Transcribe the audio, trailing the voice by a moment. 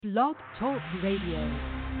Blog Talk Radio.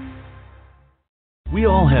 We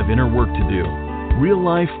all have inner work to do. Real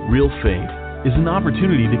Life, Real Faith is an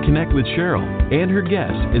opportunity to connect with Cheryl and her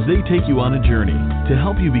guests as they take you on a journey to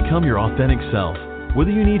help you become your authentic self. Whether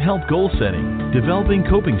you need help goal setting, developing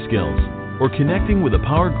coping skills, or connecting with a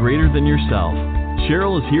power greater than yourself,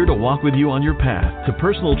 Cheryl is here to walk with you on your path to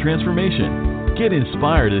personal transformation. Get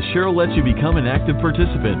inspired as Cheryl lets you become an active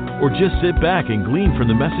participant, or just sit back and glean from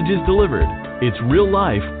the messages delivered. It's Real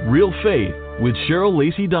Life, Real Faith with Cheryl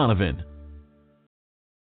Lacey Donovan.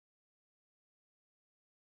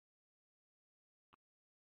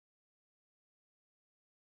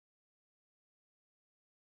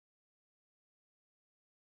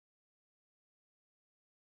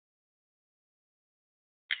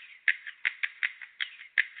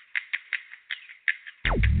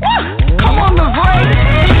 Come on, the break.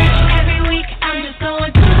 Every week I'm just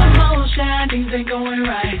going through the motion. Things ain't going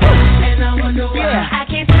right, and I wonder why. I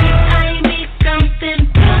can't sleep. I need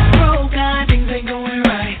something broken. Things ain't going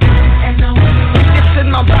right, and I wonder why. It's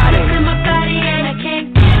in my body. It's in my body, and I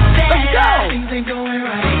can't get that. Let's go. Things ain't going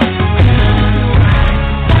right.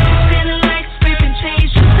 Feeling like scraping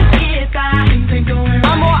change just to get by. Things ain't going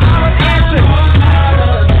right. I'm all out of answers.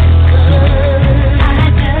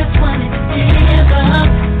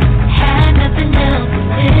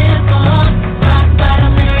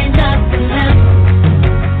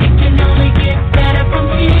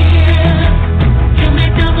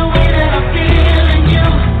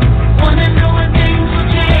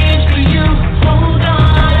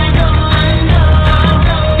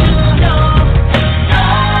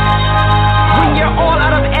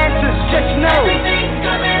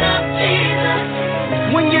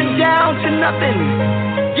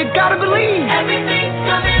 You gotta believe everything's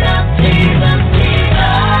coming up, Jesus,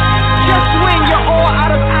 Jesus. Just when you're all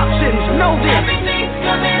out of options, know this. Everything's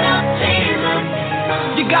coming up, Jesus.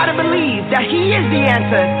 You gotta believe that He is the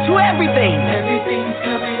answer to everything. Everything's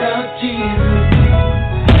coming up, Jesus.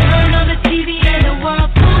 Turn on the TV and the world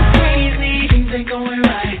goes crazy. Things ain't going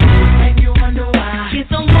right, and you wonder why. Kids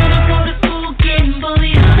don't wanna go to school, getting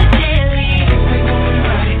bullied on the daily. Things ain't going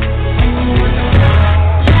right, and you wonder why.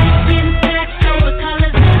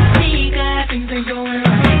 Things ain't going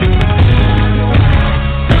right.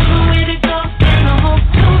 Where to go, and the whole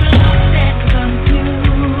total set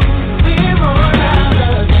confused. We're all out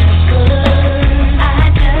of good.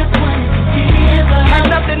 I just wanted to give up.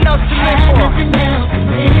 Had nothing else to live for.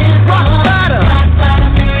 Rock bottom. Rock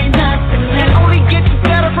bottom, there ain't nothing left. It only gets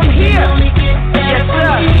better from here. Yes,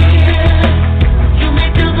 sir. You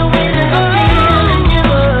may feel the way that I'm feeling you.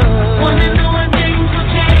 Wanna know when things will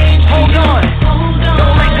change. Hold on.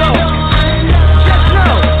 Don't let go.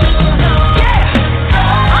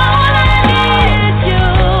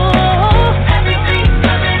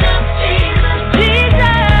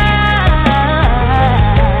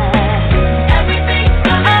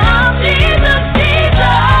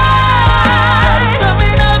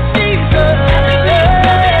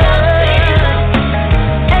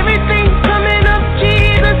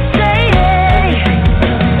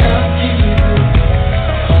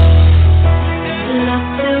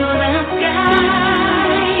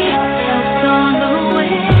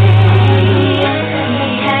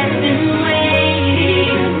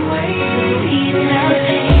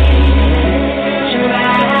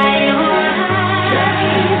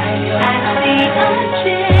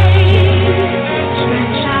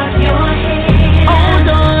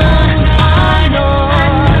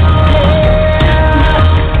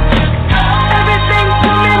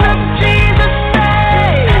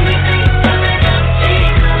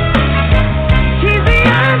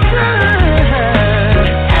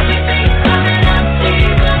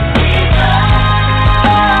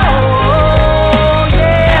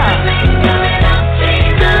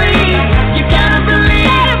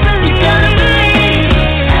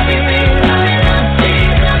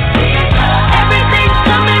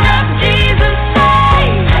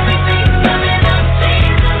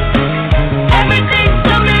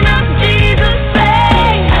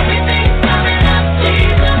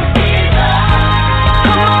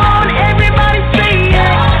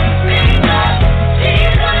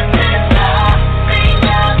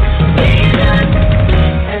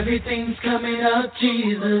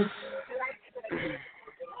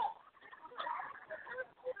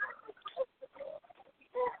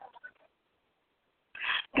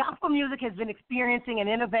 Gospel music has been experiencing an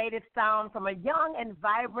innovative sound from a young and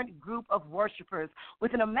vibrant group of worshipers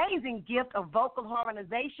with an amazing gift of vocal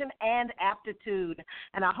harmonization and aptitude.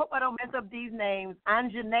 And I hope I don't mess up these names.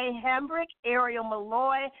 Ajanee Hambrick, Ariel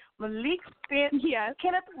Malloy, Malik Spence, yes,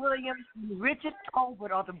 Kenneth Williams, and Richard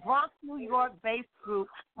Tolbert are the Bronx, New York-based group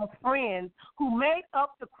of friends who make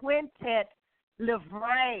up the quintet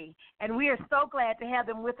Livre, and we are so glad to have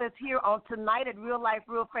them with us here on Tonight at Real Life,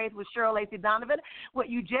 Real Faith with Cheryl Lacey Donovan. What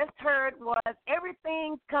you just heard was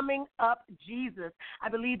Everything Coming Up Jesus. I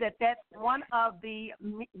believe that that's one of the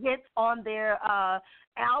hits on their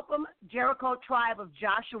album, Jericho, Tribe of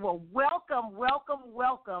Joshua. Welcome, welcome,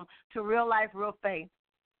 welcome to Real Life, Real Faith.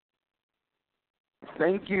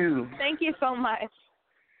 Thank you. Thank you so much.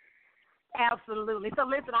 Absolutely. So,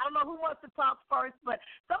 listen, I don't know who wants to talk first, but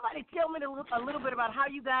somebody tell me a little bit about how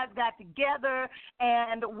you guys got together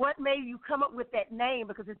and what made you come up with that name,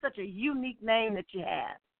 because it's such a unique name that you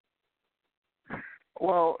have.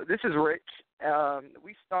 Well, this is Rich.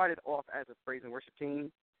 We started off as a praise and worship team.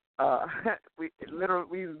 We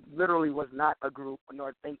literally was not a group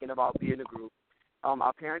nor thinking about being a group.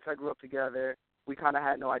 Our parents and I grew up together. We kind of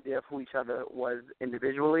had no idea of who each other was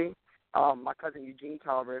individually. My cousin Eugene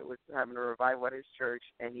Tolbert was having a revival at his church,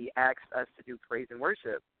 and he asked us to do praise and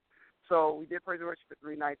worship. So we did praise and worship for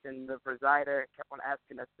 3 nights, and the presider kept on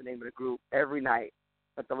asking us the name of the group every night.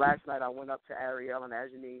 But the last night I went up to Ariel and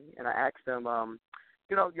Ajanee, and I asked them,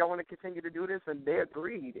 y'all want to continue to do this? And they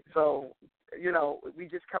agreed. So, we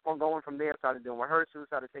just kept on going from there, started doing rehearsals,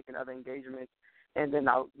 started taking other engagements. And then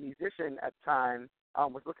our musician at the time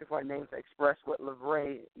was looking for a name to express what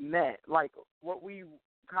Livre meant, like what we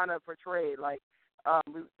kind of portrayed, like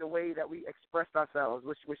the way that we expressed ourselves,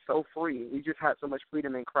 which was so free. We just had so much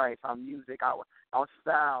freedom in Christ, our music, our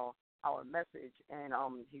style, our message. And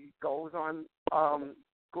he goes on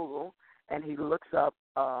Google and he looks up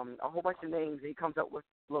a whole bunch of names, and he comes up with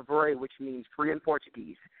Livre, which means free in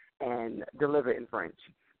Portuguese, and deliver in French.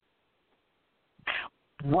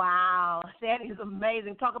 Wow, that is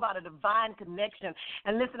amazing. Talk about a divine connection.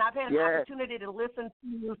 And listen, I've had an opportunity to listen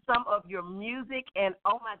to some of your music, and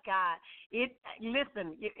oh my God,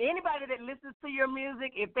 listen, if anybody that listens to your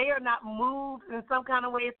music, if they are not moved in some kind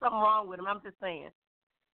of way, it's something wrong with them. I'm just saying.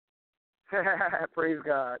 Praise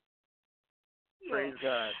God. Yeah. Praise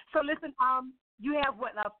God. So listen, you have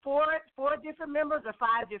what, four different members or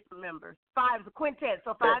 5 different members? 5 is a quintet,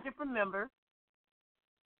 so 5 different members.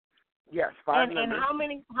 Yes, 5 members. And how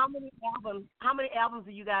many albums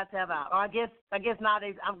do you guys have out? Or I guess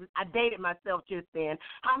nowadays I dated myself just then.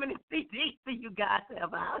 How many CDs do you guys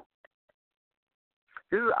have out?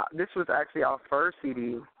 This was actually our first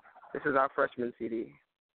CD. This is our freshman CD.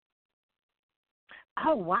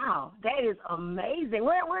 Oh wow, that is amazing.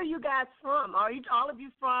 Where are you guys from? Are you all of you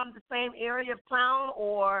from the same area of town,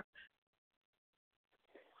 or?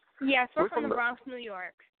 Yes, we're from the Bronx, New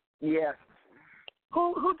York. Yes.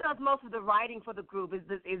 Who does most of the writing for the group?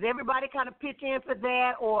 Is everybody kind of pitch in for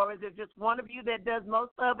that, or is it just one of you that does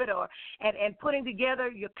most of it, or and putting together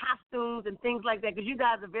your costumes and things like that? Because you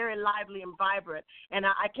guys are very lively and vibrant, and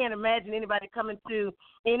I can't imagine anybody coming to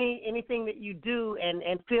anything that you do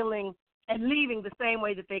and feeling and leaving the same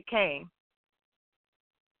way that they came.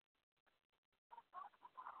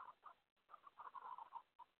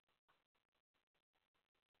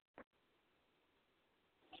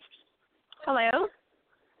 Hello?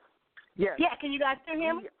 Yes. Yeah, can you guys still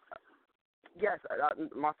hear me? Yes,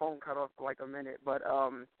 my phone cut off for like a minute, but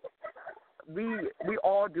we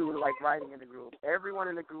all do like writing in the group. Everyone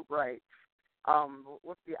in the group writes.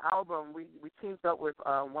 With the album, we teamed up with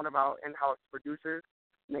one of our in-house producers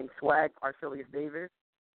named Swag Arcelius Davis.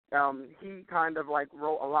 He kind of like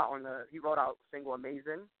wrote a lot he wrote out single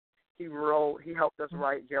Amazing. He helped us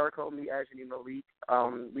write Jericho, me, Ajanee, Malik.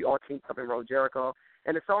 We all teamed up and wrote Jericho.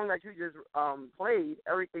 And the song that you just played,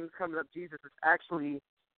 Everything's Coming Up Jesus, is actually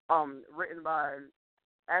written by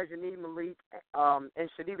Ajanee, Malik, and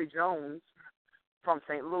Shadida Jones from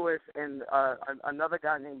St. Louis, and another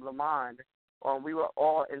guy named Lamond. We were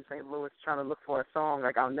all in St. Louis trying to look for a song,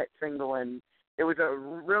 like our next single, and it was a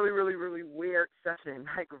really, really, really weird session,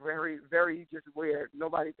 like very, very just weird.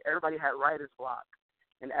 Everybody had writer's block,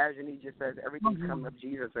 and Ajanee just says, Everything's Coming Up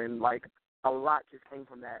Jesus, and like a lot just came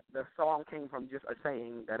from that. The song came from just a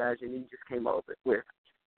saying that Ajanee just came up with.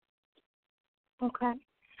 Okay.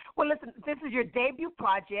 Well, listen, this is your debut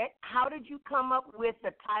project. How did you come up with the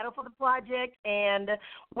title for the project, and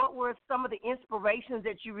what were some of the inspirations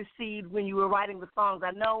that you received when you were writing the songs?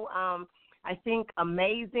 I know, I think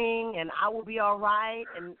Amazing and I Will Be All Right,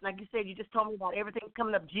 and like you said, you just told me about Everything's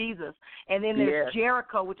Coming Up Jesus, and then there's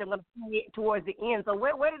Jericho, which I'm going to play towards the end. So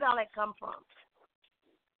where did all that come from?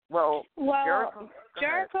 Well,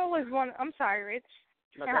 Jericho was one. I'm sorry, Rich.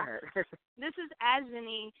 No, go ahead. This is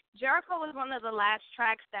Ajanee. Jericho was one of the last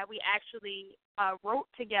tracks that we actually wrote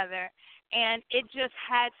together, and it just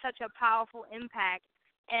had such a powerful impact.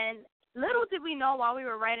 And little did we know while we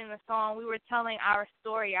were writing the song, we were telling our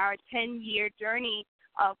story, our 10-year journey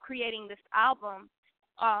of creating this album.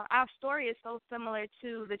 Our story is so similar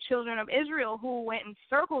to the children of Israel who went in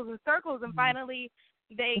circles and circles, and finally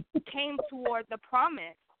they came toward the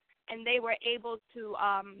promise, and they were able to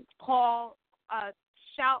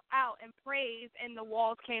shout out and praise, and the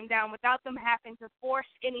walls came down without them having to force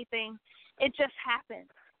anything. It just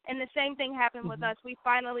happened. And the same thing happened with us. We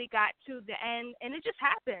finally got to the end, and it just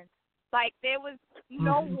happened. Like, there was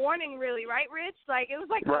no warning, really, right, Rich? Like, it was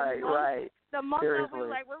like the month that we were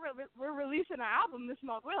like, we're releasing an album this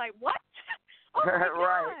month. We're like, what? Oh, my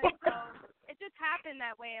God. So it just happened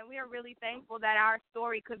that way, and we are really thankful that our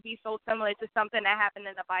story could be so similar to something that happened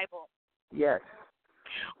in the Bible. Yes.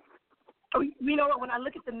 You know what? When I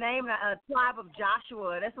look at the name, tribe of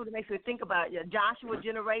Joshua, that's what it makes me think about. Joshua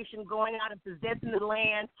generation going out and possessing the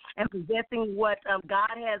land and possessing what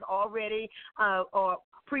God has already or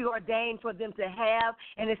preordained for them to have.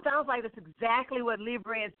 And it sounds like that's exactly what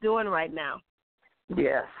Livre is doing right now.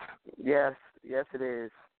 Yes, it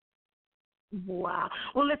is. Wow.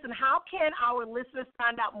 Well, listen, how can our listeners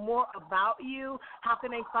find out more about you? How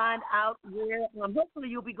can they find out where, hopefully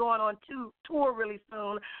you'll be going on tour really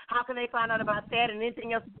soon. How can they find out about that and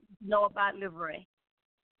anything else you know about Livre?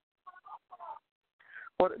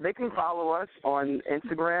 Well, they can follow us on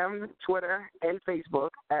Instagram, Twitter, and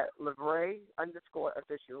Facebook at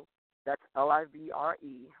Livre_official. That's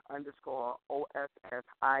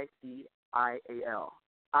LIVRE_OFFICIAL.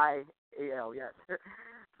 IAL, yes.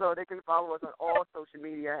 So they can follow us on all social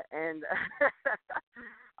media, and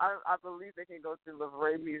I believe they can go to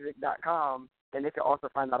livremusic.com, and they can also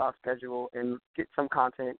find out our schedule and get some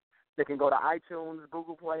content. They can go to iTunes,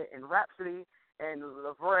 Google Play, and Rhapsody, and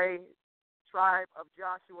Livre, Tribe of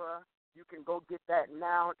Joshua. You can go get that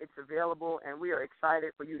now. It's available, and we are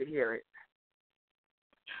excited for you to hear it.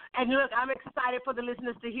 And look, I'm excited for the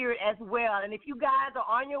listeners to hear it as well. And if you guys are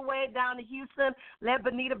on your way down to Houston, let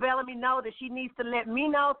Benita Bellamy know that she needs to let me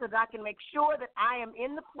know so that I can make sure that I am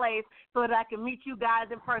in the place so that I can meet you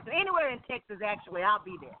guys in person. Anywhere in Texas, actually, I'll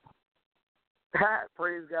be there.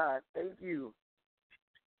 Praise God. Thank you.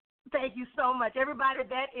 Thank you so much. Everybody,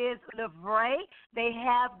 that is Livre. They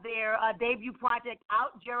have their debut project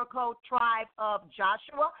out, Jericho, Tribe of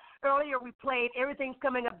Joshua. Earlier we played Everything's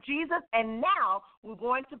Coming Up Jesus, and now we're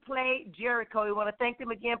going to play Jericho. We want to thank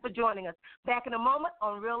them again for joining us. Back in a moment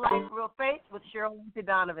on Real Life, Real Faith with Cheryl Lindsay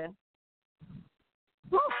Donovan.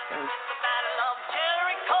 Woo.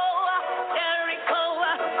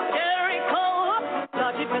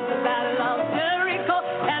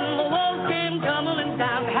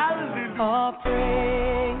 All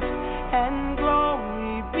praise and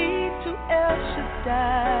glory be to El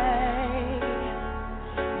Shaddai,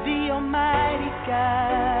 the Almighty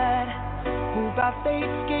God, who by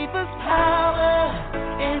faith gave us power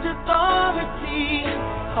and authority.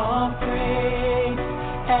 All praise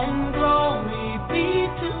and glory be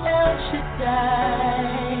to El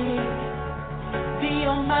Shaddai, the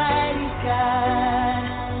Almighty God,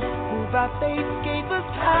 who by faith gave us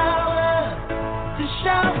power to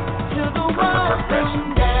shout to the world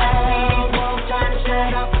from down. Won't try to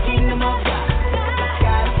shut up the kingdom of God.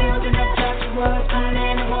 God is building up Joshua, coming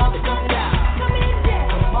in and walk them down.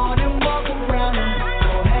 Come on and walk around him.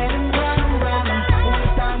 Go ahead and run around him. When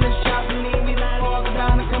it's time to shout, believe me, the walls are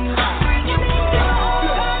down to come down.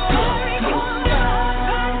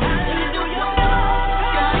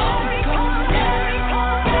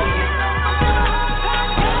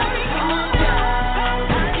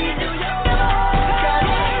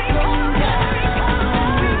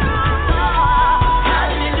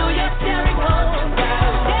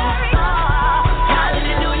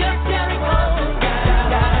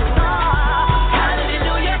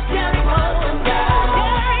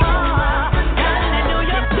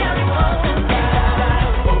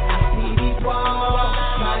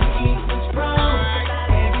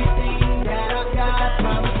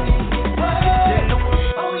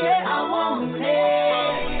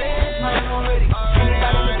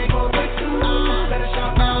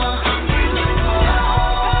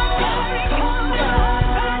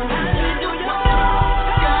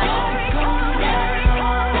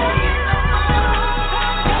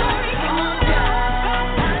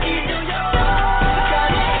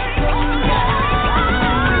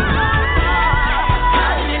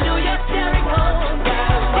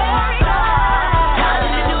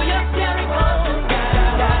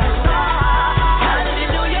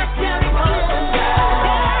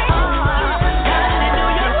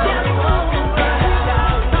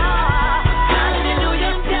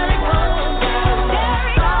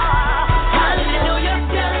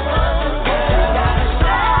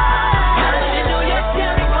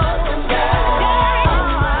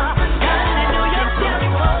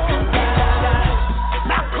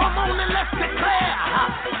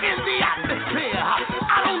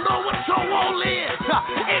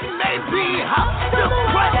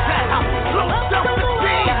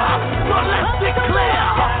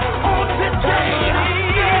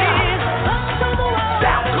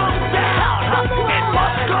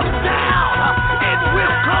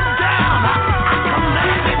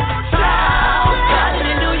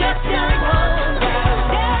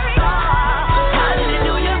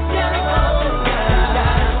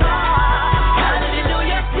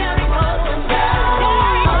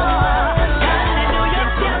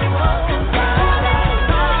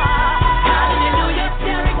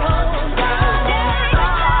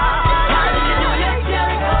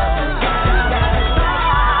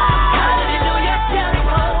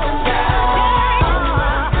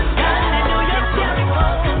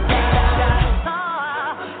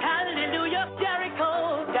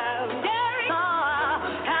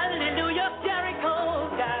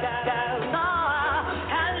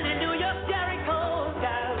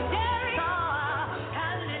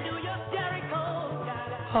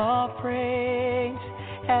 praise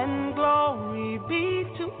and glory be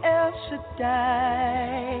to El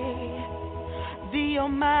Shaddai, the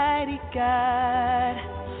Almighty God,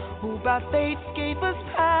 who by faith gave us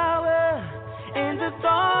power and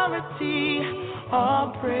authority.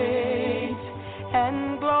 All praise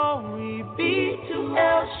and glory be to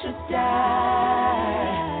El Shaddai,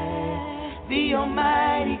 the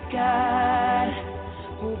Almighty God,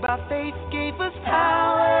 who by faith gave us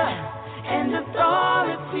power and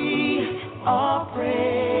authority. All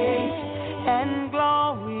praise and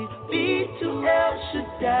glory be to El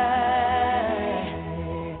Shaddai,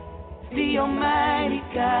 the Almighty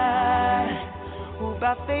God, who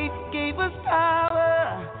by faith gave us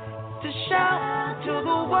power to shout till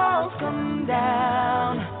the walls come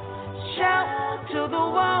down. Shout till the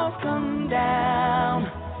walls come down.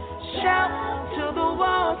 Shout till the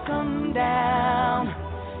walls come down.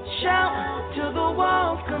 Shout till the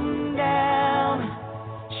walls come down.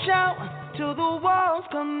 Shout till the walls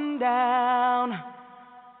come down.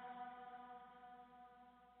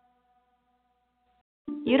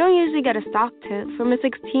 You don't usually get a stock tip from a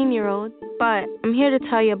 16-year-old, but I'm here to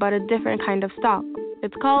tell you about a different kind of stock.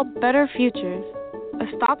 It's called Better Futures, a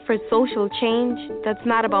stock for social change that's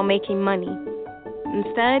not about making money.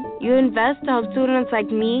 Instead, you invest to help students like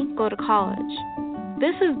me go to college.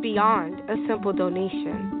 This is beyond a simple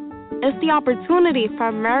donation. It's the opportunity for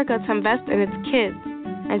America to invest in its kids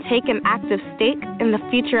and take an active stake in the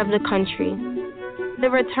future of the country. The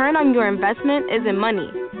return on your investment isn't money.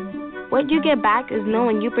 What you get back is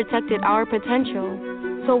knowing you protected our potential.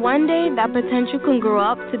 So one day, that potential can grow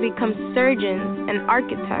up to become surgeons and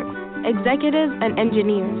architects, executives and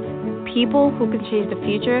engineers, people who can change the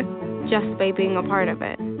future just by being a part of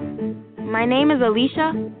it. My name is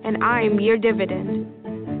Alicia, and I'm your dividend.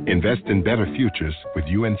 Invest in better futures with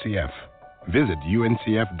UNCF. Visit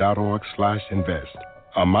uncf.org/invest.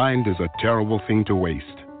 A mind is a terrible thing to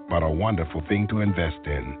waste, but a wonderful thing to invest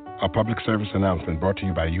in. A public service announcement brought to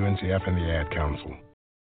you by UNCF and the Ad Council.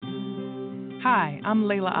 Hi, I'm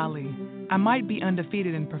Layla Ali. I might be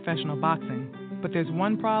undefeated in professional boxing, but there's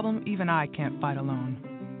one problem even I can't fight alone: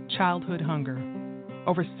 childhood hunger.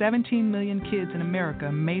 Over 17 million kids in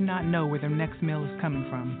America may not know where their next meal is coming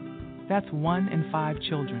from. That's 1 in 5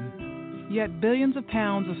 children. Yet billions of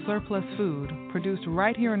pounds of surplus food produced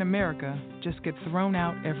right here in America just get thrown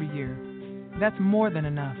out every year. That's more than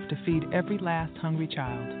enough to feed every last hungry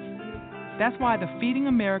child. That's why the Feeding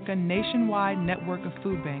America nationwide network of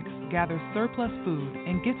food banks gathers surplus food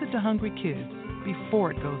and gets it to hungry kids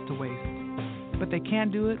before it goes to waste. But they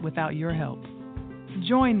can't do it without your help.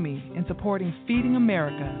 Join me in supporting Feeding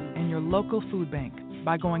America and your local food bank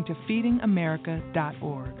by going to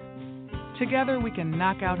feedingamerica.org. Together we can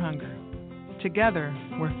knock out hunger. Together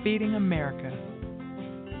we're Feeding America.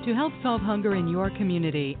 To help solve hunger in your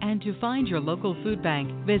community and to find your local food bank,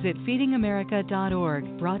 visit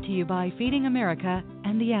feedingamerica.org. Brought to you by Feeding America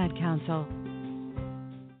and the Ad Council.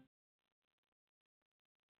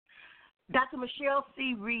 Dr. Michele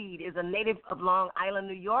C. Reed is a native of Long Island,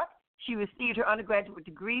 New York. She received her undergraduate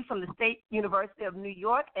degree from the State University of New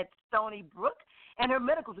York at Stony Brook and her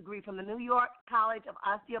medical degree from the New York College of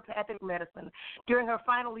Osteopathic Medicine. During her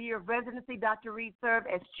final year of residency, Dr. Reed served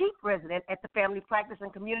as chief resident at the Family Practice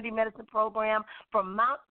and Community Medicine Program from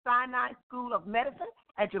Mount Sinai School of Medicine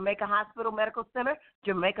at Jamaica Hospital Medical Center,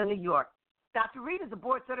 Jamaica, New York. Dr. Reed is a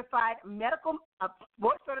board-certified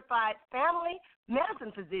family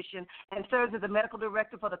medicine physician and serves as the medical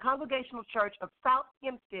director for the Congregational Church of South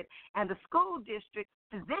Hempstead and the school district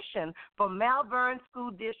physician for Malverne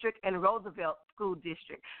School District and Roosevelt School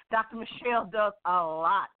District. Dr. Michele does a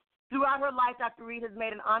lot. Throughout her life, Dr. Reed has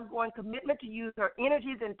made an ongoing commitment to use her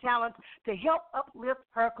energies and talents to help uplift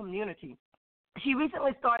her community. She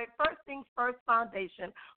recently started First Things First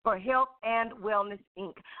Foundation for Health and Wellness,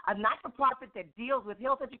 Inc., a not-for-profit that deals with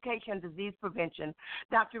health education and disease prevention.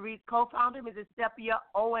 Dr. Reed's co-founder, Mrs. Sepia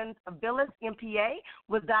Owens-Villas, MPA,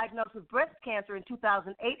 was diagnosed with breast cancer in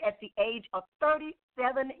 2008 at the age of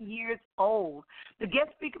 37 years old. The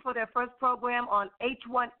guest speaker for their first program on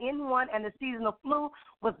H1N1 and the seasonal flu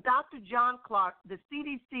was Dr. John Clark, the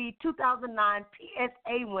CDC 2009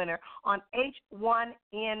 PSA winner on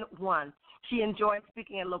H1N1. She enjoys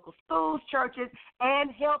speaking at local schools, churches, and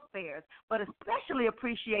health fairs, but especially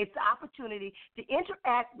appreciates the opportunity to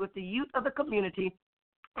interact with the youth of the community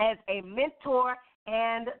as a mentor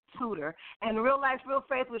and tutor. And Real Life, Real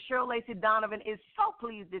Faith with Cheryl Lacey Donovan is so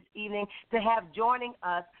pleased this evening to have joining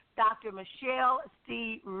us Dr. Michele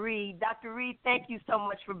C. Reed. Dr. Reed, thank you so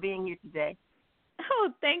much for being here today.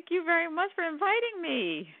 Oh, thank you very much for inviting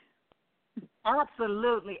me.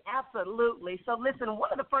 Absolutely, absolutely. So listen,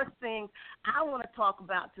 one of the first things I want to talk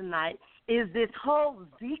about tonight is this whole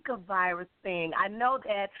Zika virus thing. I know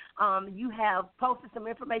that you have posted some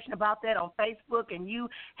information about that on Facebook, and you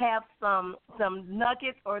have some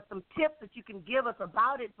nuggets or some tips that you can give us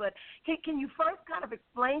about it. But can you first kind of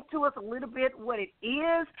explain to us a little bit what it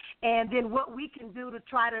is, and then what we can do to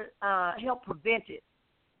try to help prevent it?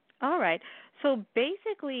 All right. So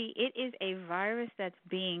basically, it is a virus that's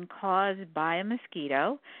being caused by a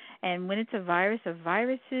mosquito. And when it's a virus,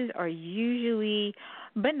 viruses are usually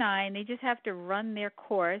benign. They just have to run their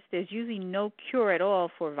course. There's usually no cure at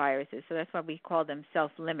all for viruses, so that's why we call them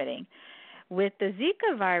self-limiting. With the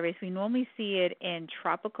Zika virus, we normally see it in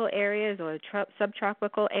tropical areas or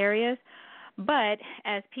subtropical areas. But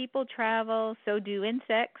as people travel, so do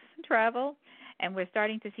insects travel, and we're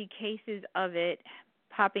starting to see cases of it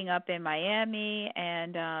popping up in Miami,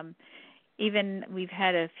 and even we've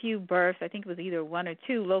had a few births, I think it was either one or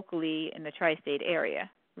two locally in the tri-state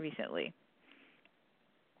area recently.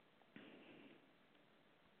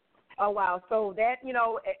 Oh, wow. So that,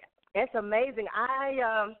 that's amazing.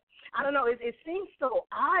 I don't know, it seems so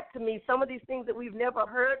odd to me. Some of these things that we've never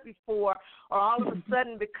heard before are all of a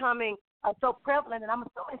sudden becoming so prevalent, and I'm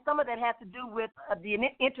assuming some of that has to do with the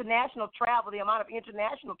international travel, the amount of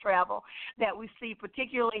international travel that we see,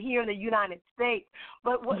 particularly here in the United States.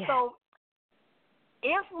 But so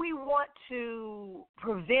if we want to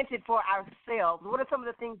prevent it for ourselves, what are some of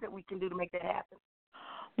the things that we can do to make that happen?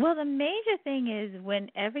 Well, the major thing is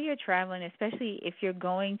whenever you're traveling, especially if you're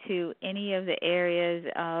going to any of the areas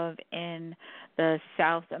in the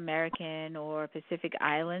South American or Pacific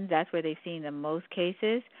Islands, that's where they've seen the most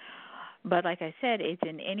cases. But like I said, it's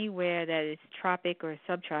in anywhere that is tropic or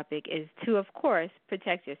subtropic, is to, of course,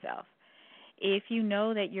 protect yourself. If you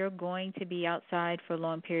know that you're going to be outside for a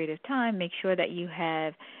long period of time, make sure that you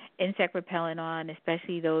have insect repellent on,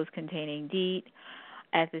 especially those containing DEET.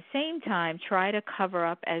 At the same time, try to cover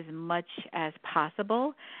up as much as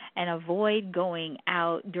possible and avoid going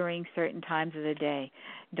out during certain times of the day.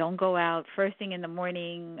 Don't go out first thing in the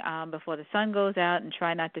morning before the sun goes out, and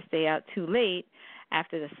try not to stay out too late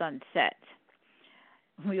after the sun sets.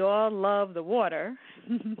 We all love the water,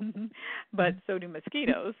 but so do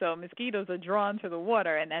mosquitoes. So mosquitoes are drawn to the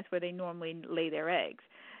water, and that's where they normally lay their eggs.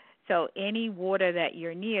 So any water that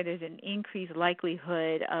you're near, there's an increased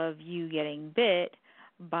likelihood of you getting bit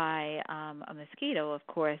by a mosquito, of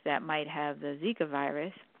course, that might have the Zika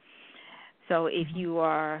virus. So if you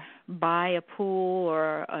are by a pool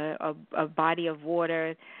or a body of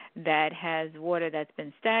water that has water that's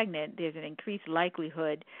been stagnant, there's an increased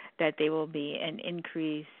likelihood that there will be an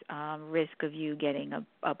increased risk of you getting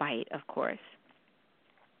a bite, of course.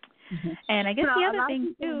 Mm-hmm. And I guess the other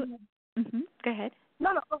thing, too... Go ahead. No.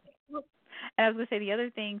 And I was going to say the other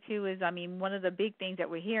thing, too, is, one of the big things that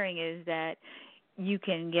we're hearing is that you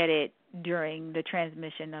can get it during the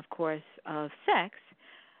transmission, of course, of sex.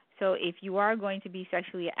 So if you are going to be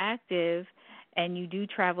sexually active and you do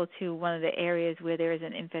travel to one of the areas where there is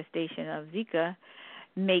an infestation of Zika,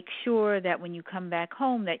 make sure that when you come back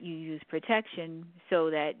home that you use protection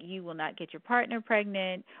so that you will not get your partner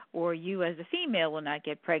pregnant, or you as a female will not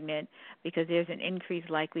get pregnant, because there's an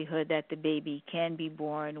increased likelihood that the baby can be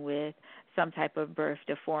born with some type of birth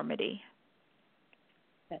deformity.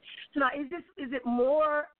 So now, is it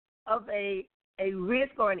more of a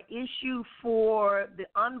risk or an issue for the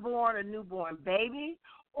unborn or newborn baby,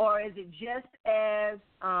 or is it just as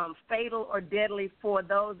fatal or deadly for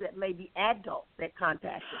those that may be adults that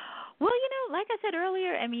contact it? Well, like I said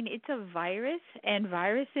earlier, it's a virus, and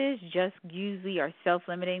viruses just usually are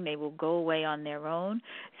self-limiting. They will go away on their own.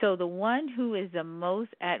 So the one who is the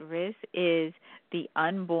most at risk is the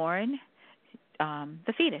unborn,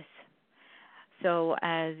 the fetus. So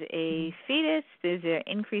as a fetus, there's an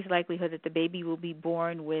increased likelihood that the baby will be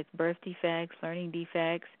born with birth defects, learning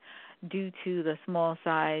defects, due to the small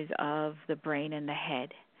size of the brain and the head.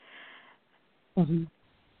 Mm-hmm.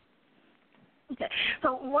 Okay.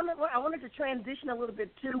 So I wanted to transition a little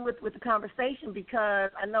bit, too, with the conversation, because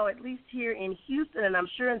I know at least here in Houston, and I'm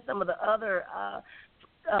sure in some of the other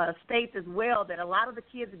states as well, that a lot of the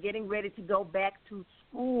kids are getting ready to go back to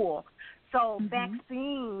school. So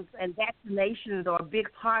vaccines and vaccinations are a big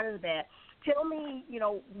part of that. Tell me,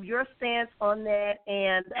 your stance on that,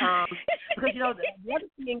 and because the other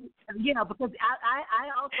thing, because I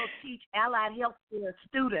also teach allied health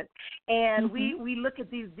students, and we look at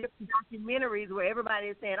these different documentaries where everybody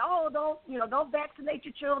is saying, don't vaccinate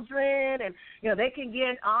your children, and they can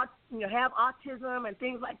get have autism and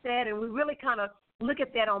things like that, and we really kind of look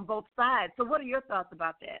at that on both sides. So what are your thoughts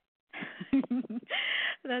about that?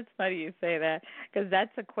 That's funny you say that, because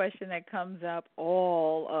that's a question that comes up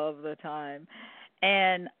all of the time.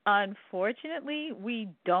 And unfortunately, we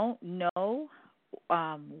don't know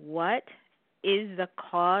what is the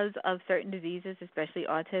cause of certain diseases, especially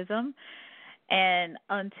autism. And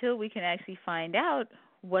until we can actually find out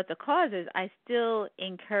what the cause is, I still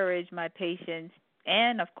encourage my patients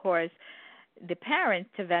and, of course, the parents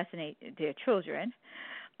to vaccinate their children.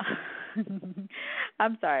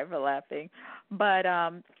 I'm sorry for laughing. But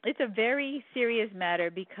it's a very serious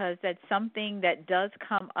matter because that's something that does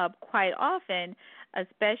come up quite often,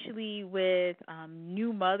 especially with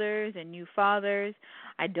new mothers and new fathers.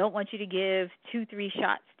 I don't want you to give 2-3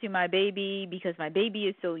 shots to my baby because my baby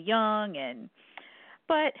is so young.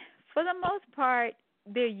 But for the most part,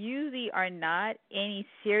 there usually are not any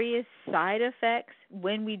serious side effects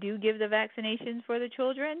when we do give the vaccinations for the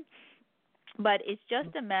children. But it's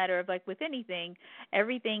just a matter of, like with anything,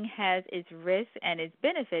 everything has its risks and its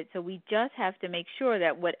benefits. So we just have to make sure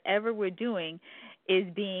that whatever we're doing is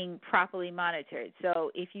being properly monitored.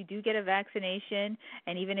 So if you do get a vaccination,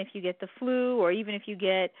 and even if you get the flu, or even if you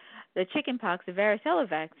get the chickenpox, the varicella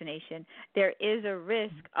vaccination, there is a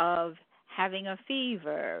risk of having a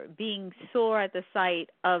fever, being sore at the site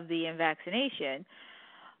of the vaccination.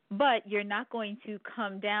 But you're not going to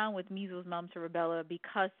come down with measles, mumps, or rubella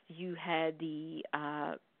because you had the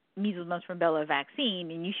measles, mumps, rubella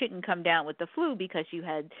vaccine, and you shouldn't come down with the flu because you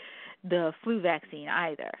had the flu vaccine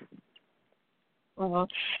either. Mm-hmm.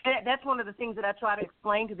 And that's one of the things that I try to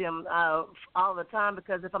explain to them all the time,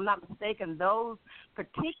 because if I'm not mistaken, those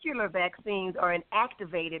particular vaccines are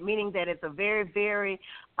inactivated, meaning that it's a very, very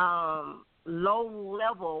low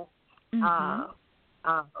level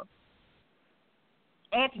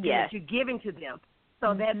antigen that you're giving to them.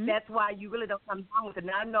 So that's why you really don't come down with it.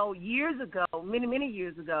 Now, I know years ago, many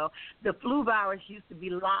years ago, the flu virus used to be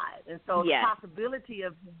live, and so the possibility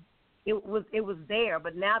of it was there.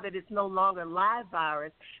 But now that it's no longer live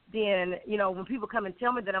virus, then, you know, when people come and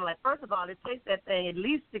tell me that, I'm like, first of all, it takes that thing at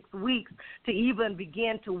least 6 weeks to even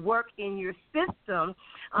begin to work in your system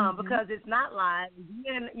because it's not live.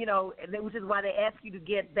 Then, you know, which is why they ask you to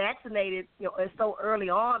get vaccinated, you know, so early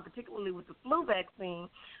on, particularly with the flu vaccine.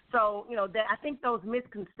 So, you know, that I think those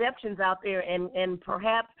misconceptions out there and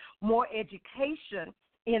perhaps more education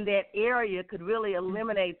in that area could really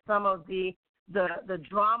eliminate some of the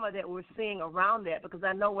drama that we're seeing around that, because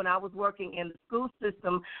I know when I was working in the school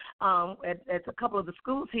system at a couple of the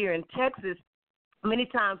schools here in Texas, many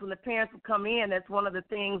times when the parents would come in, that's one of the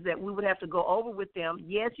things that we would have to go over with them.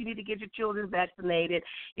 Yes, you need to get your children vaccinated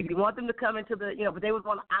if you want them to come into the, you know, but they would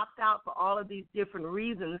want to opt out for all of these different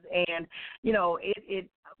reasons. And, you know, it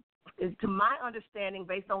to my understanding,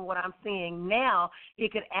 based on what I'm seeing now,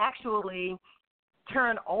 it could actually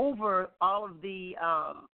turn over all of the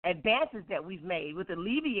advances that we've made with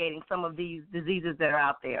alleviating some of these diseases that are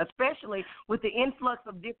out there, especially with the influx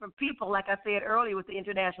of different people, like I said earlier, with the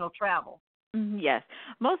international travel. Yes,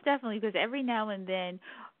 most definitely, because every now and then,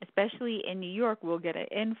 especially in New York, we'll get an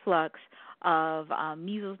influx of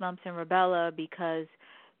measles, mumps, and rubella because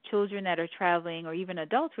children that are traveling, or even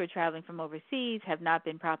adults who are traveling from overseas, have not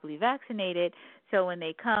been properly vaccinated. So when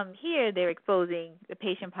they come here, they're exposing the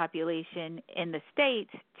patient population in the States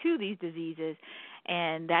to these diseases.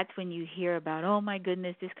 And that's when you hear about, oh, my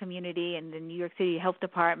goodness, this community, and the New York City Health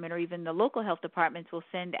Department or even the local health departments will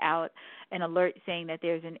send out an alert saying that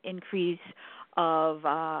there's an increase of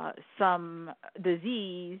some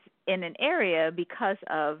disease in an area because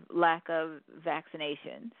of lack of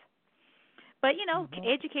vaccinations. But, you know,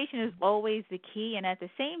 education is always the key, and at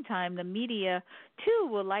the same time, the media, too,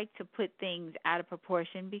 will like to put things out of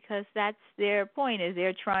proportion because that's their point, is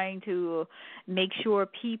they're trying to make sure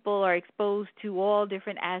people are exposed to all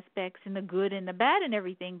different aspects and the good and the bad and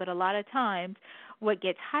everything. But a lot of times what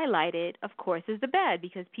gets highlighted, of course, is the bad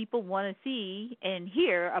because people want to see and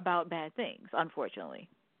hear about bad things, unfortunately.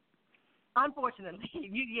 Unfortunately.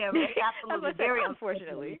 Yeah, absolutely. Very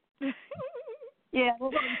unfortunately. Yeah, we're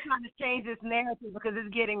going to be trying to change this narrative because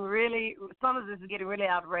it's getting really, some of this is getting really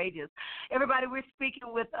outrageous. Everybody, we're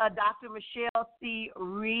speaking with Dr. Michele C.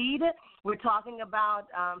 Reed. We're talking about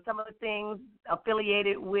some of the things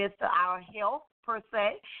affiliated with our health, per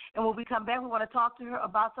se. And when we come back, we want to talk to her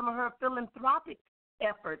about some of her philanthropic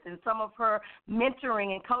efforts and some of her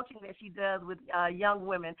mentoring and coaching that she does with young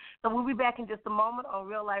women. So we'll be back in just a moment on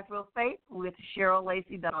Real Life, Real Faith with Cheryl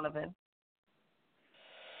Lacey Donovan.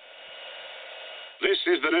 This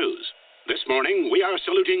is the news. This morning, we are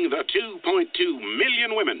saluting the 2.2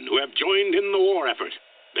 million women who have joined in the war effort.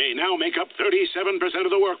 They now make up 37%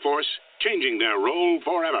 of the workforce, changing their role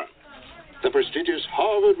forever. The prestigious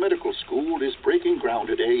Harvard Medical School is breaking ground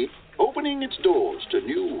today, opening opening its doors to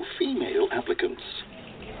new female applicants.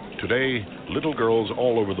 Today, little girls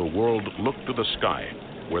all over the world look to the sky,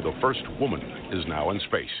 where the first woman is now in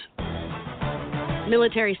space.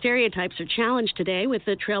 Military stereotypes are challenged today with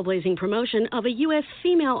the trailblazing promotion of a U.S.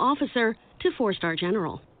 female officer to four-star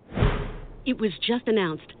general. It was just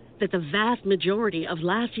announced that the vast majority of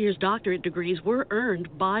last year's doctorate degrees were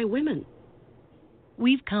earned by women.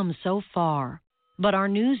 We've come so far, but our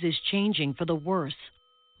news is changing for the worse.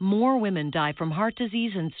 More women die from heart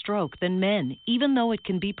disease and stroke than men, even though it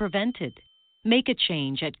can be prevented. Make a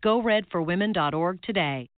change at GoRedForWomen.org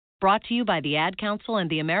today. Brought to you by the Ad Council and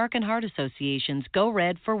the American Heart Association's Go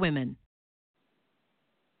Red for Women.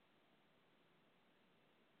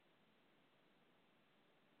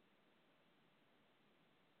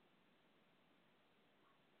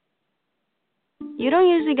 You don't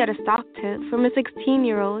usually get a stock tip from a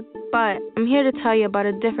 16-year-old, but I'm here to tell you about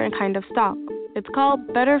a different kind of stock. It's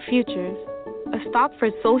called Better Futures, a stock for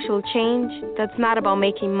social change that's not about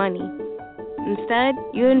making money. Instead,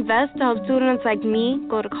 you invest to help students like me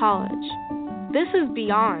go to college. This is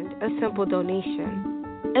beyond a simple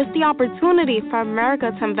donation. It's the opportunity for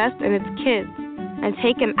America to invest in its kids and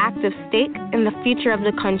take an active stake in the future of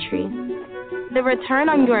the country. The return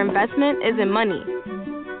on your investment isn't money.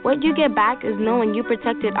 What you get back is knowing you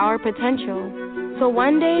protected our potential. So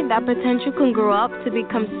one day, that potential can grow up to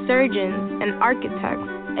become surgeons and architects,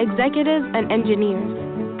 executives and engineers,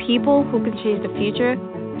 people who can change the future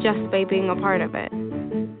just by being a part of it.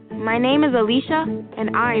 My name is Alicia,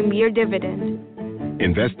 and I am your dividend.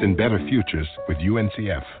 Invest in better futures with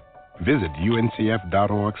UNCF. Visit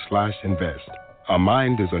uncf.org/invest. A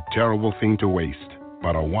mind is a terrible thing to waste,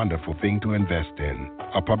 but a wonderful thing to invest in.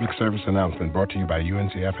 A public service announcement brought to you by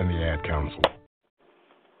UNCF and the Ad Council.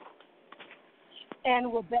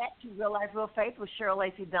 And we're back to Real Life, Real Faith with Cheryl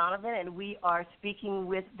Lacey Donovan, and we are speaking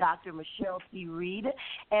with Dr. Michele C. Reed.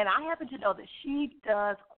 And I happen to know that she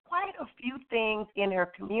does quite a few things in her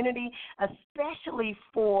community, especially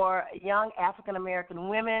for young African-American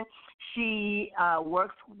women. She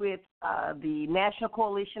works with the National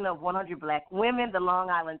Coalition of 100 Black Women, the Long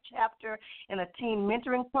Island chapter, in a teen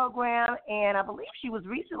mentoring program, and I believe she was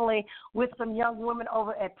recently with some young women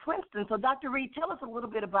over at Princeton. So, Dr. Reed, tell us a little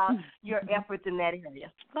bit about your efforts in that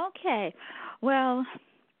area. Okay. Well,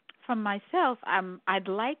 from myself, I'd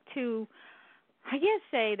like to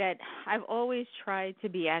say that I've always tried to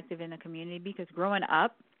be active in the community because growing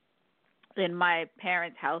up in my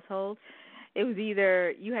parents' household, it was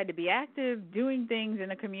either you had to be active doing things in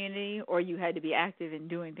the community or you had to be active in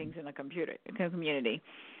doing things in the community.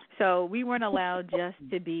 So we weren't allowed just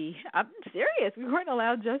to be, I'm serious, we weren't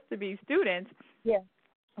allowed just to be students. Yeah.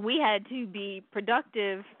 We had to be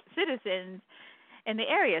productive citizens in the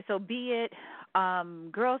area. So be it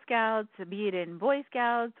Girl Scouts, be it in Boy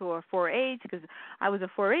Scouts or 4-H, because I was a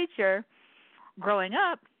 4-H'er growing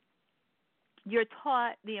up, you're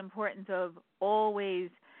taught the importance of always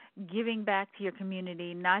giving back to your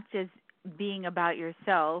community, not just being about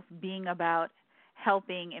yourself, being about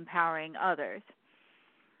helping, empowering others.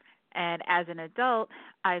 And as an adult,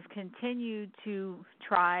 I've continued to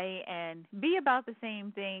try and be about the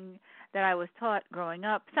same thing that I was taught growing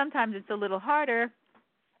up. Sometimes it's a little harder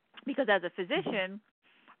because as a physician,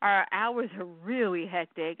 our hours are really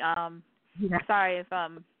hectic. Sorry if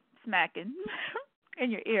I'm smacking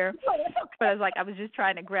in your ear, but I was just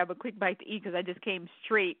trying to grab a quick bite to eat because I just came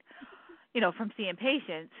straight, from seeing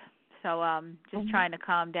patients. So just trying to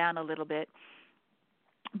calm down a little bit.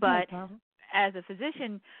 But as a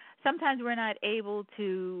physician, sometimes we're not able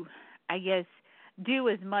to, do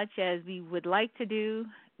as much as we would like to do,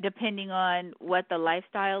 depending on what the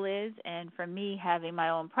lifestyle is. And for me, having my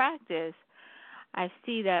own practice, I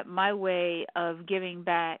see that my way of giving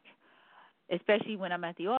back, especially when I'm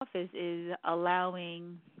at the office, is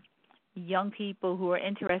allowing young people who are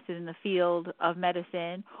interested in the field of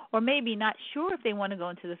medicine, or maybe not sure if they want to go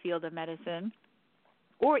into the field of medicine,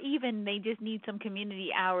 or even they just need some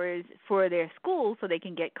community hours for their school so they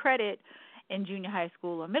can get credit in junior high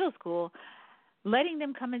school or middle school, letting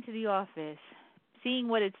them come into the office, seeing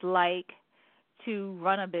what it's like to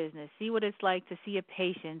run a business, see what it's like to see a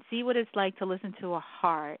patient, see what it's like to listen to a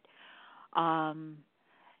heart.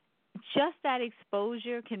 Just that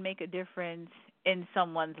exposure can make a difference in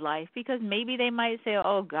someone's life, because maybe they might say,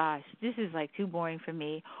 oh, gosh, this is too boring for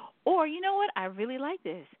me. Or, you know what, I really like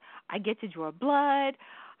this. I get to draw blood.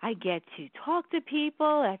 I get to talk to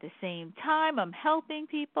people at the same time. I'm helping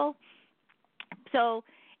people. So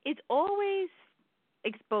it's always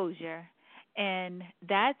exposure. And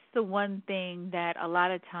that's the one thing that a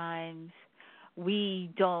lot of times we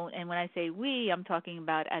don't, and when I say we, I'm talking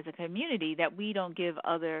about as a community, that we don't give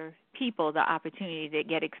other people the opportunity to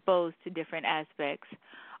get exposed to different aspects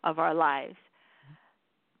of our lives.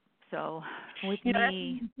 So with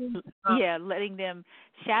me, letting them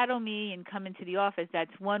shadow me and come into the office,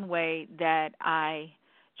 that's one way that I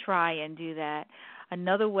try and do that.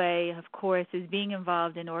 Another way, of course, is being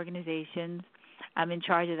involved in organizations. I'm in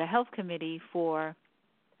charge of the health committee for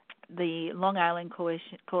the Long Island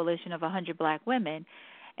Coalition of 100 Black Women.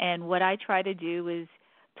 And what I try to do is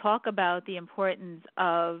talk about the importance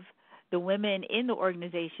of the women in the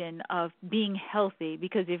organization of being healthy,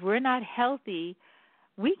 because if we're not healthy,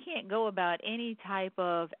 we can't go about any type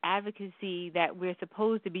of advocacy that we're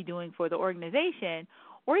supposed to be doing for the organization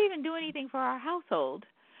or even do anything for our household,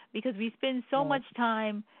 because we spend so much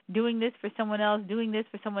time doing this for someone else,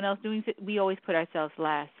 we always put ourselves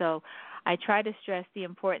last. So I try to stress the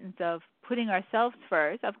importance of putting ourselves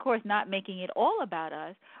first, of course not making it all about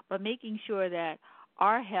us, but making sure that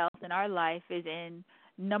our health and our life is in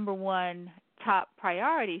number one top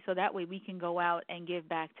priority, so that way we can go out and give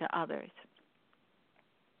back to others.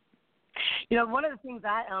 You know, one of the things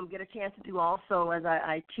I get a chance to do also as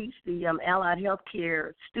I teach the allied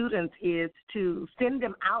healthcare students is to send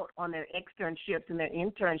them out on their externships and their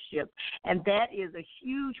internships, and that is a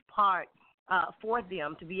huge part for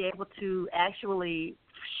them to be able to actually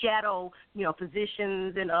shadow,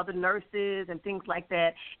 physicians and other nurses and things like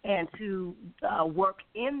that, and to work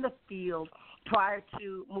in the field prior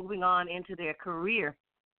to moving on into their career.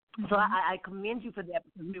 So I commend you for that,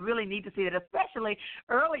 because we really need to see that, especially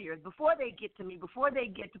earlier, before they get to me, before they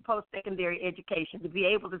get to post-secondary education, to be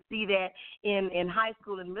able to see that in high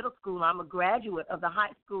school and middle school. I'm a graduate of the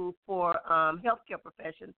high school for healthcare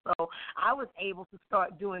professions, so I was able to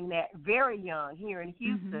start doing that very young here in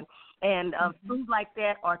Houston. And schools like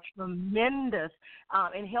that are tremendous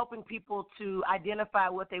in helping people to identify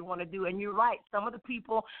what they want to do. And you're right, some of the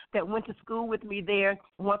people that went to school with me there,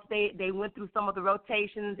 once they went through some of the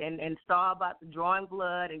rotations and saw about the drawing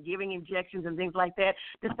blood and giving injections and things like that,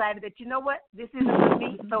 decided that, you know what, this isn't for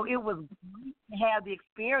me. So it was great to have the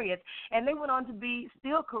experience. And they went on to be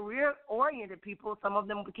still career-oriented people. Some of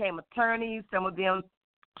them became attorneys. Some of them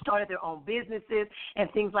started their own businesses and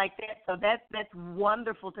things like that. So that's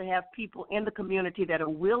wonderful to have people in the community that are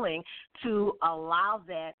willing to allow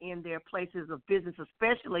that in their places of business,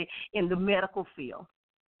 especially in the medical field.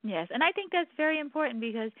 Yes, and I think that's very important,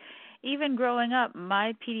 because even growing up,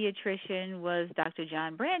 my pediatrician was Dr.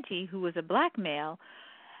 John Branty, who was a black male,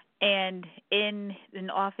 and in an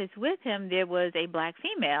office with him there was a black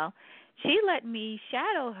female. She let me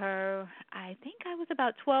shadow her, I think I was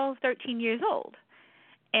about 12, 13 years old.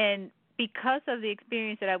 And because of the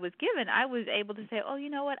experience that I was given, I was able to say, oh, you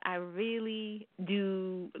know what, I really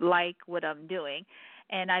do like what I'm doing.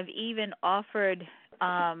 And I've even offered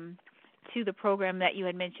to the program that you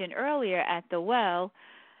had mentioned earlier at the Well,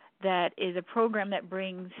 that is a program that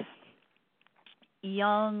brings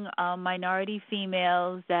young minority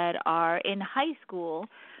females that are in high school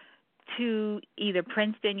to either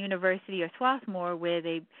Princeton University or Swarthmore, where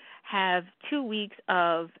they have 2 weeks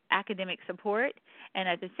of academic support, and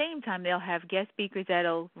at the same time they'll have guest speakers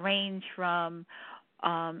that'll range from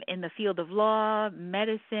in the field of law,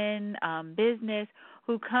 medicine, business,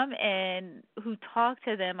 who come in, who talk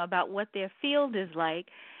to them about what their field is like.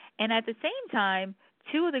 And at the same time,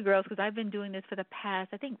 two of the girls, because I've been doing this for the past,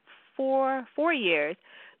 I think, four years,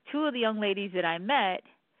 two of the young ladies that I met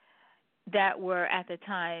that were at the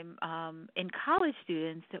time in college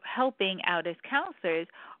students helping out as counselors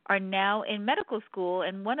are now in medical school,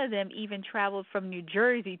 and one of them even traveled from New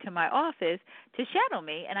Jersey to my office to shadow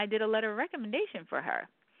me, and I did a letter of recommendation for her.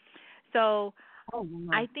 So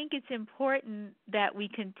I think it's important that we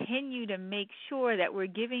continue to make sure that we're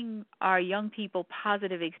giving our young people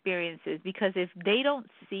positive experiences, because if they don't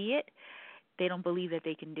see it, they don't believe that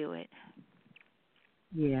they can do it.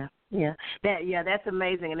 That's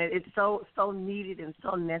amazing, and it's so needed and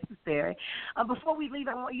so necessary. Before we leave,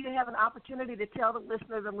 I want you to have an opportunity to tell the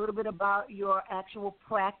listeners a little bit about your actual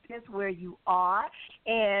practice, where you are,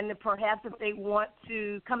 and perhaps if they want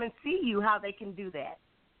to come and see you, how they can do that.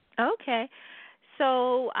 Okay.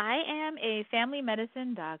 So I am a family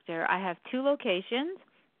medicine doctor. I have two locations.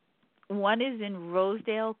 One is in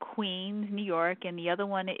Rosedale, Queens, New York, and the other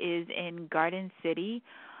one is in Garden City,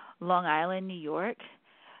 Long Island, New York.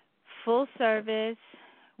 Full service.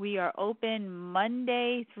 We are open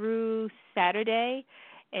Monday through Saturday,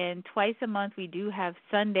 and twice a month we do have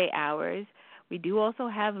Sunday hours. We do also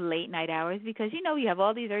have late night hours, because, you know, we have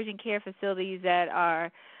all these urgent care facilities that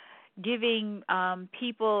are giving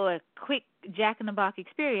people a quick jack-in-the-box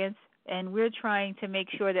experience And we're trying to make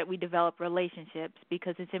sure that we develop relationships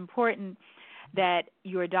because it's important that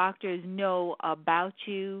your doctors know about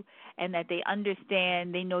you and that they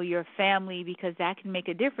understand, they know your family, because that can make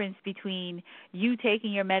a difference between you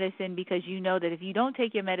taking your medicine, because you know that if you don't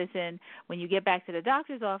take your medicine, when you get back to the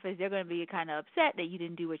doctor's office, they're going to be kind of upset that you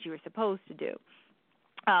didn't do what you were supposed to do.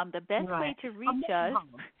 The best way to reach us...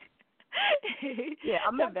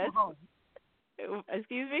 I'm the best. home.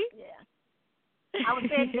 Excuse me? Yeah. I was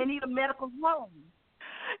saying they need a medical home.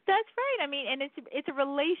 That's right. I mean, and it's a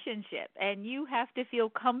relationship, and you have to feel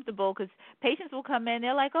comfortable because patients will come in.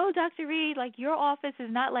 They're like, "Oh, Dr. Reed, like your office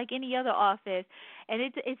is not like any other office," and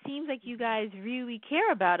it seems like you guys really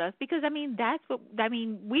care about us because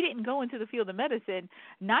we didn't go into the field of medicine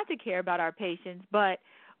not to care about our patients, but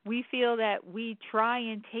we feel that we try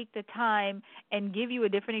and take the time and give you a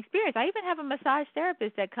different experience. I even have a massage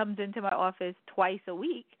therapist that comes into my office twice a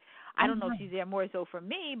week. I don't know if she's there more so for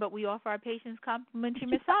me, but we offer our patients complimentary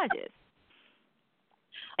massages.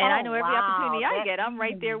 And I know every opportunity I get, I'm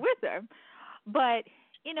right there with her. But,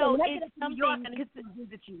 it's something because it's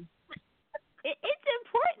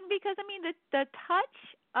important because, the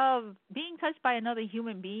touch of being touched by another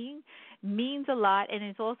human being means a lot, and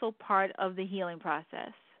it's also part of the healing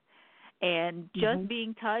process. And just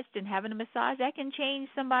being touched and having a massage, that can change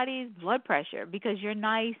somebody's blood pressure because you're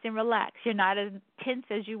nice and relaxed. You're not as tense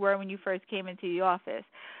as you were when you first came into the office.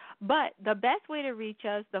 But the best way to reach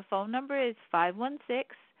us, the phone number is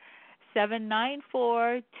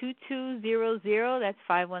 516-794-2200. That's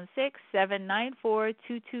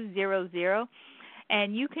 516-794-2200.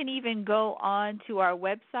 And you can even go on to our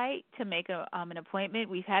website to make an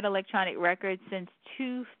appointment. We've had electronic records since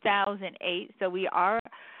 2008, so we are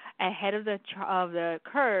ahead of the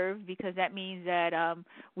curve because that means that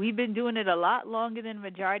we've been doing it a lot longer than the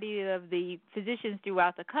majority of the physicians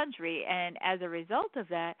throughout the country. And as a result of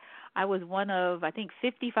that, I was one of,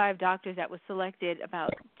 55 doctors that was selected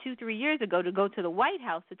about 2-3 years ago to go to the White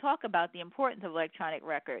House to talk about the importance of electronic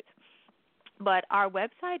records. But our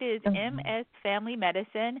website is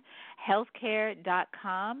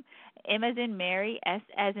msfamilymedicinehealthcare.com, M as in Mary, S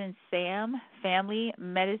as in Sam,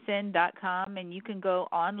 familymedicine.com, and you can go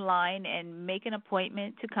online and make an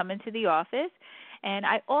appointment to come into the office. And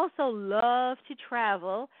I also love to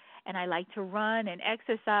travel, and I like to run and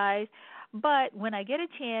exercise. But when I get a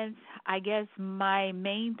chance, I guess my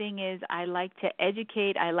main thing is I like to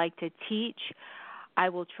educate, I like to teach. I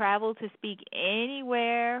will travel to speak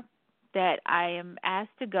anywhere that I am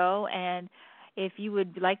asked to go, and if you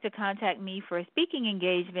would like to contact me for a speaking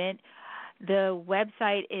engagement, the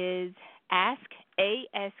website is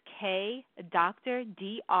Dr.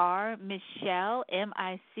 Michele,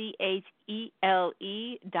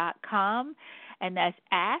 Michele.com, and that's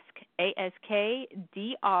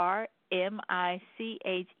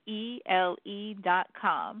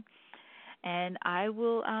Michele.com. And I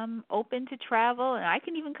will open to travel, and I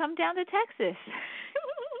can even come down to Texas.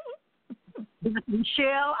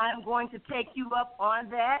 Michele, I'm going to take you up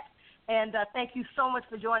on that, and thank you so much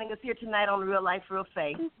for joining us here tonight on Real Life, Real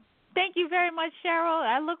Faith. Thank you very much, Cheryl.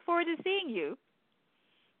 I look forward to seeing you.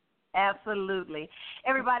 Absolutely.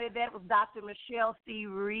 Everybody, that was Dr. Michele C.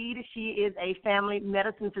 Reed. She is a family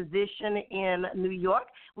medicine physician in New York.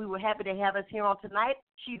 We were happy to have us here on tonight.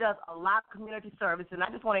 She does a lot of community service, and I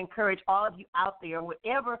just want to encourage all of you out there,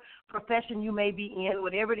 whatever profession you may be in,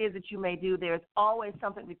 whatever it is that you may do, there's always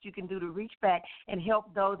something that you can do to reach back and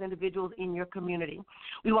help those individuals in your community.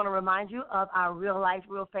 We want to remind you of our Real Life,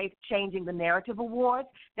 Real Faith Changing the Narrative Awards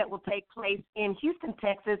that will take place in Houston,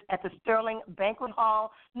 Texas at the Sterling Banquet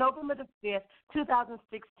Hall, November the 5th,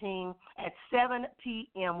 2016 at 7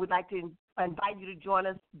 p.m. We'd like to invite you to join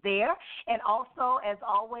us there. And also, as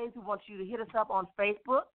always, we want you to hit us up on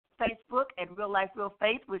Facebook at Real Life, Real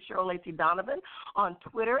Faith with Cheryl Lacey Donovan, on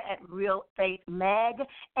Twitter at Real Faith Mag,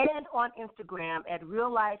 and on Instagram at Real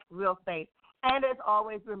Life, Real Faith. And as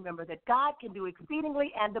always, remember that God can do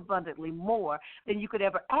exceedingly and abundantly more than you could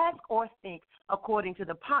ever ask or think, according to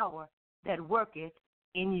the power that worketh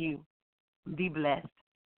in you. Be blessed.